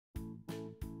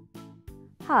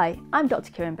Hi, I'm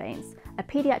Dr. Kiran Bains, a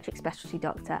paediatric specialty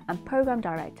doctor and programme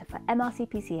director for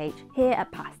MRCPCH here at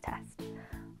Pastest.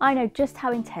 I know just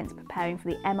how intense preparing for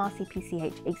the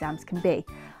MRCPCH exams can be.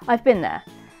 I've been there.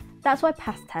 That's why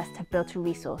Pastest have built a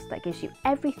resource that gives you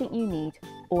everything you need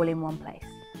all in one place.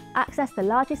 Access the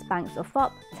largest banks of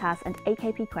FOP, TAS and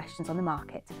AKP questions on the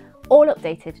market, all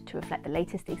updated to reflect the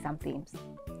latest exam themes.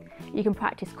 You can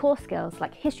practice core skills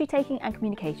like history taking and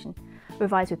communication,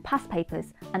 revise with past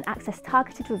papers and access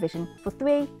targeted revision for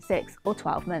 3, 6 or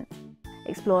 12 months.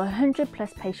 Explore 100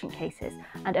 plus patient cases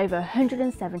and over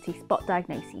 170 spot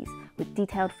diagnoses with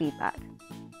detailed feedback.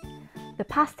 The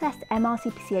Pastest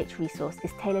MRCPCH resource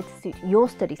is tailored to suit your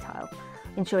study style,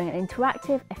 ensuring an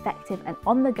interactive, effective and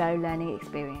on-the-go learning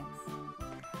experience.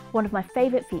 One of my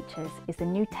favourite features is the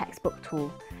new textbook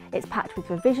tool. It's packed with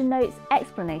revision notes,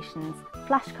 explanations,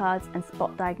 flashcards and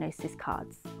spot diagnosis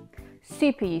cards.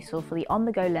 Super useful for the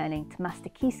on-the-go learning to master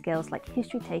key skills like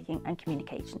history taking and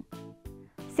communication.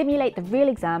 Simulate the real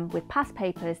exam with past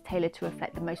papers tailored to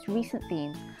reflect the most recent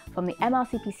themes from the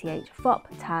MRCPCH, FOP,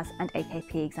 TAS and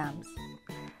AKP exams.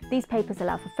 These papers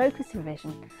allow for focused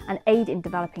revision and aid in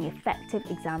developing effective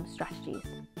exam strategies.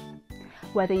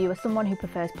 Whether you are someone who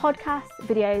prefers podcasts,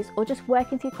 videos or just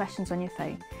working through questions on your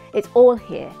phone, it's all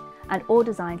here and all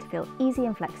designed to feel easy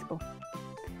and flexible.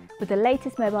 With the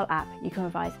latest mobile app, you can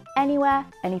revise anywhere,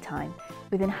 anytime,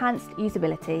 with enhanced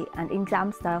usability and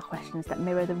exam-style questions that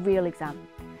mirror the real exam.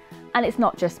 And it's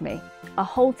not just me, a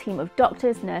whole team of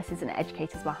doctors, nurses and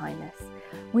educators behind this.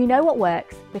 We know what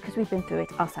works because we've been through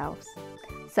it ourselves.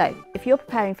 So, if you're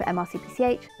preparing for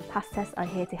MRCPCH, Pastest are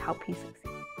here to help you succeed.